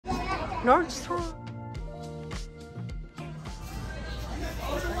Nordstrom.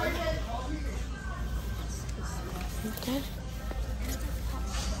 Okay.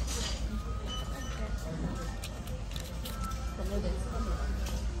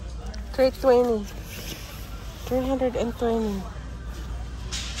 $320. $320.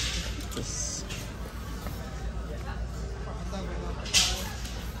 This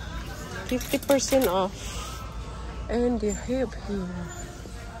 50% off. And the hip here.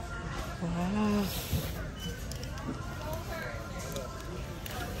 Wow.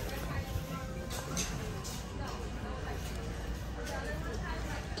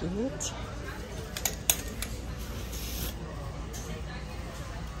 Cute.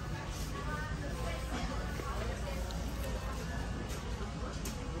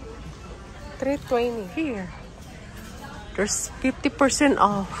 $320 here. There's 50%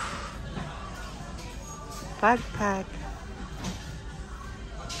 off. Backpack.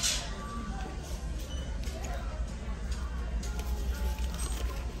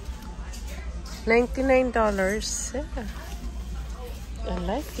 $99. Yeah. I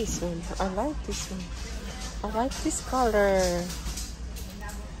like this one. I like this one. I like this color.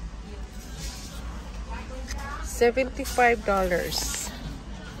 $75.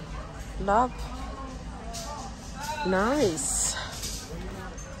 Love. Nice.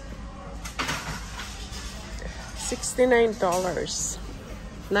 $69.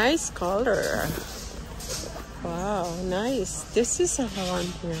 Nice color. Wow, nice. This is a one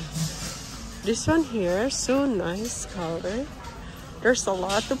here. This one here, so nice color. There's a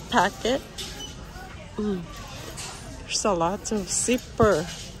lot of packet. There's a lot of zipper.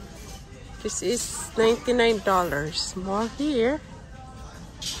 This is $99. More here.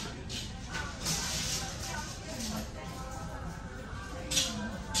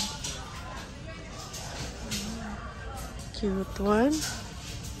 Cute one.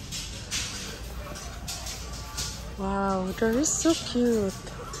 Wow, that is so cute.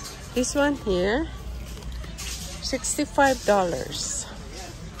 This one here, $65.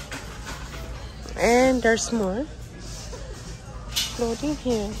 And there's more clothing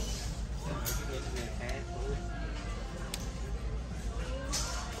here.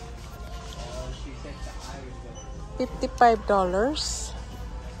 $55.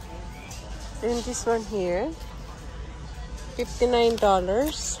 And this one here,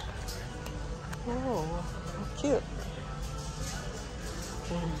 $59. Oh, cute.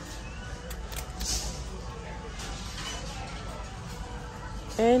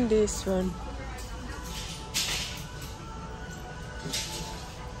 And this one.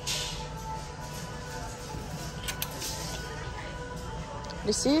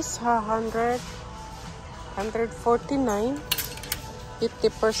 This is $149,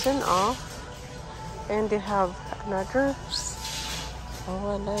 50% off. And they have another. Oh,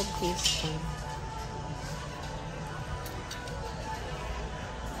 I love this one.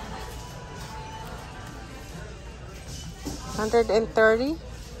 $130.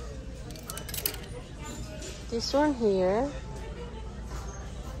 This one here.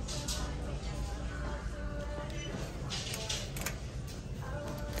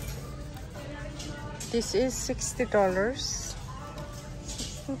 This is $60.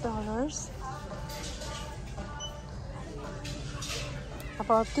 $60.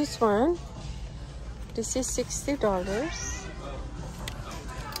 About this one, this is $60.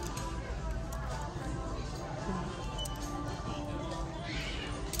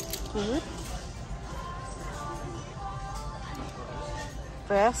 Good.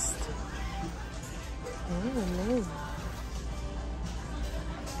 Vest. Nice.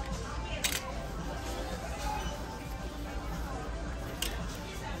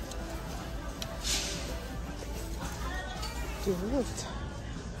 Good.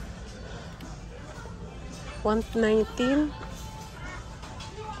 119.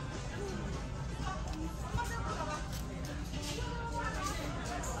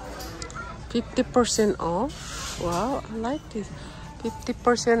 $50% off. Wow, I like this.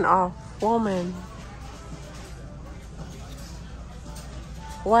 50% off. Woman.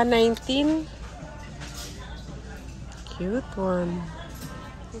 119. Cute one.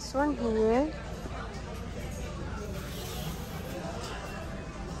 This one here.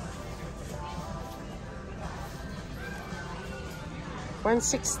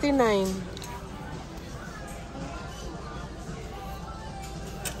 $169.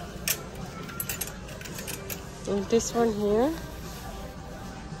 And this one here.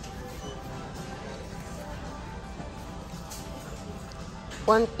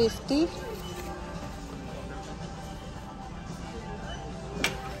 $150.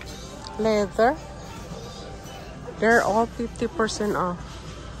 Leather. They're all 50% off.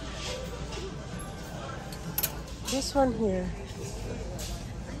 This one here,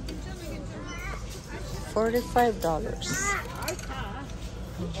 $45.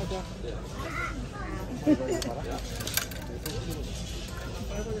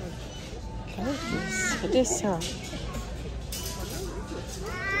 This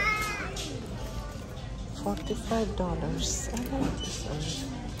 $45. I like this one.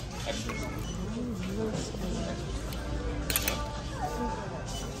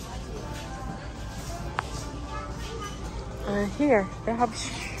 Here they have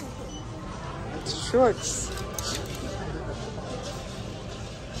shorts.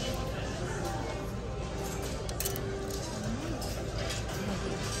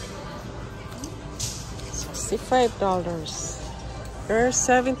 $65. They're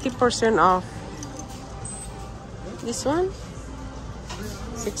 70% off. This one,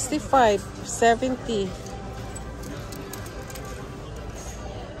 65, 70.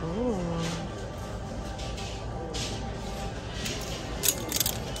 Oh.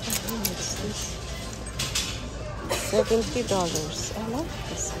 What's this? $70. I like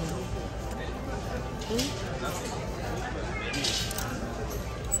this one.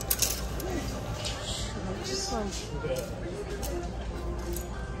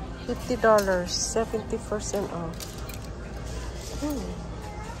 $50, 70% off.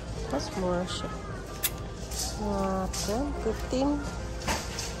 That's more.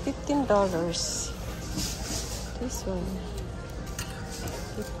 $15. This one,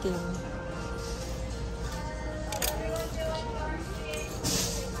 15.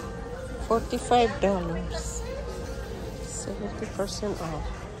 $45, 70% off.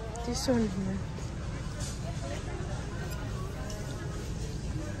 This one here,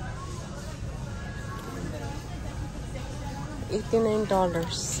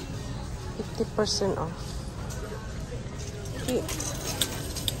 $89, 50% off. Cute.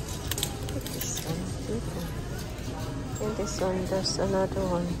 This one, beautiful. And this one, there's another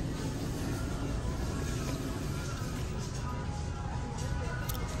one.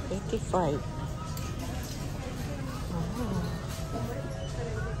 $85. Oh.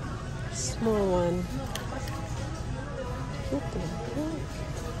 Small one. Cute.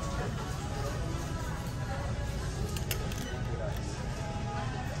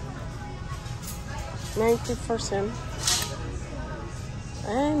 90%,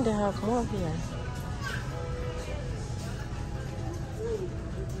 and they have more here.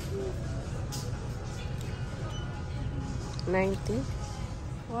 $90.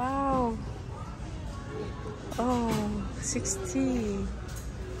 Wow. Oh, $60.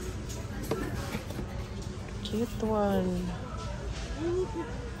 Cute one.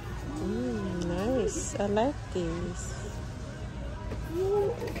 Nice. I like this.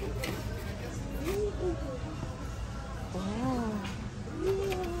 Wow.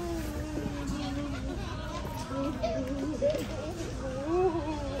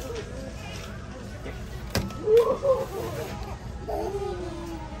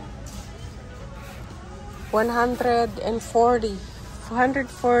 $140.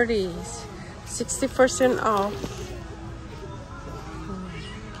 60% off.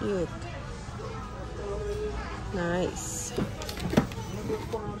 Cute. Nice.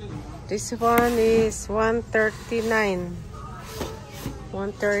 This one is $139.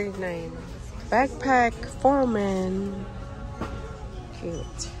 $139. Backpack for men.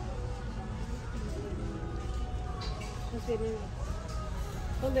 Cute.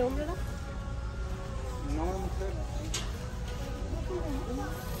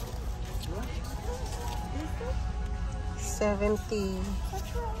 $70.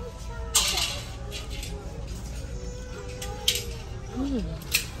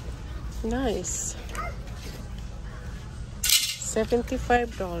 Nice.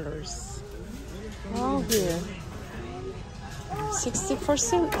 $75. Wow, here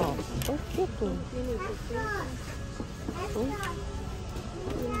 60% off. Oh, cute.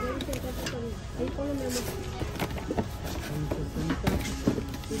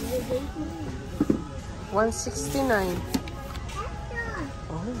 $169.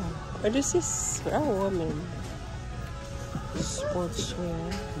 Oh, this is a woman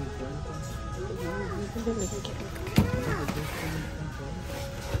sportswear. Really cute.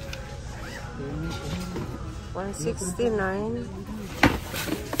 $169.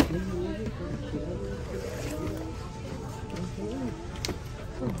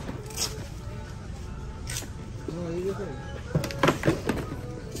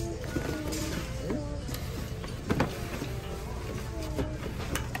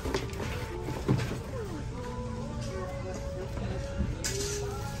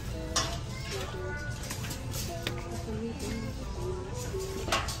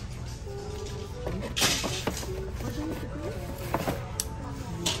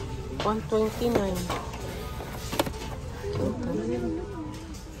 $129.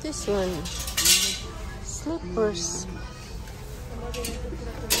 This one, slippers.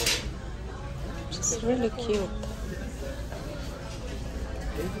 It's really cute.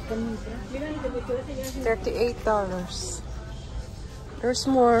 $38. There's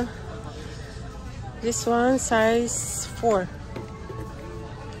more. This one, size 4.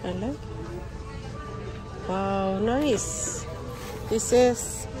 I like. Wow, nice. This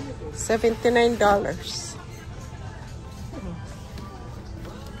is $79.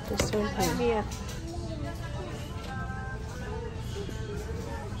 This one here.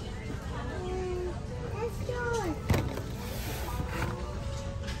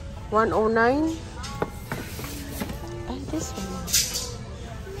 $109. And this one.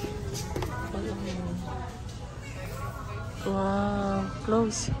 Wow,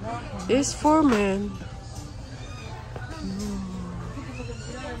 clothes. This for men.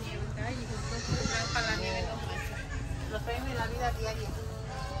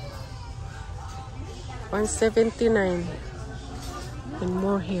 $179. And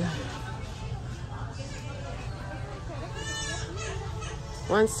more here.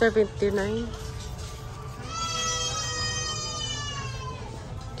 $179.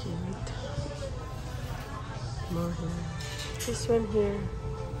 Cute. More here. This one here.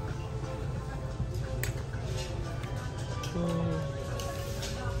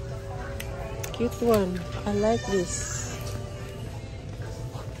 Cute one. I like this.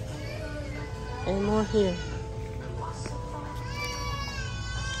 And more here.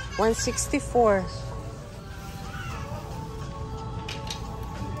 $164.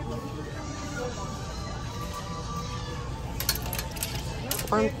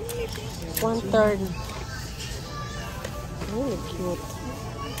 $130. Really cute.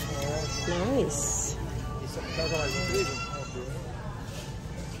 Nice.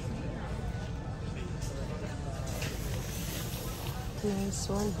 Nice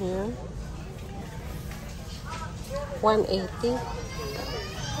one here. $180.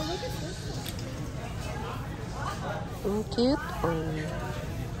 Cute one.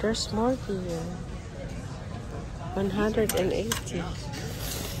 There's more here. $180.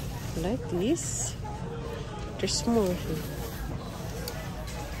 Like this. There's more here.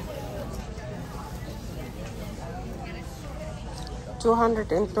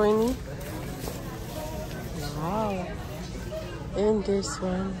 $220. Wow. And this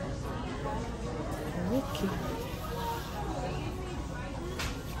one. Okay.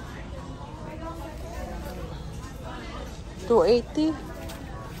 $280.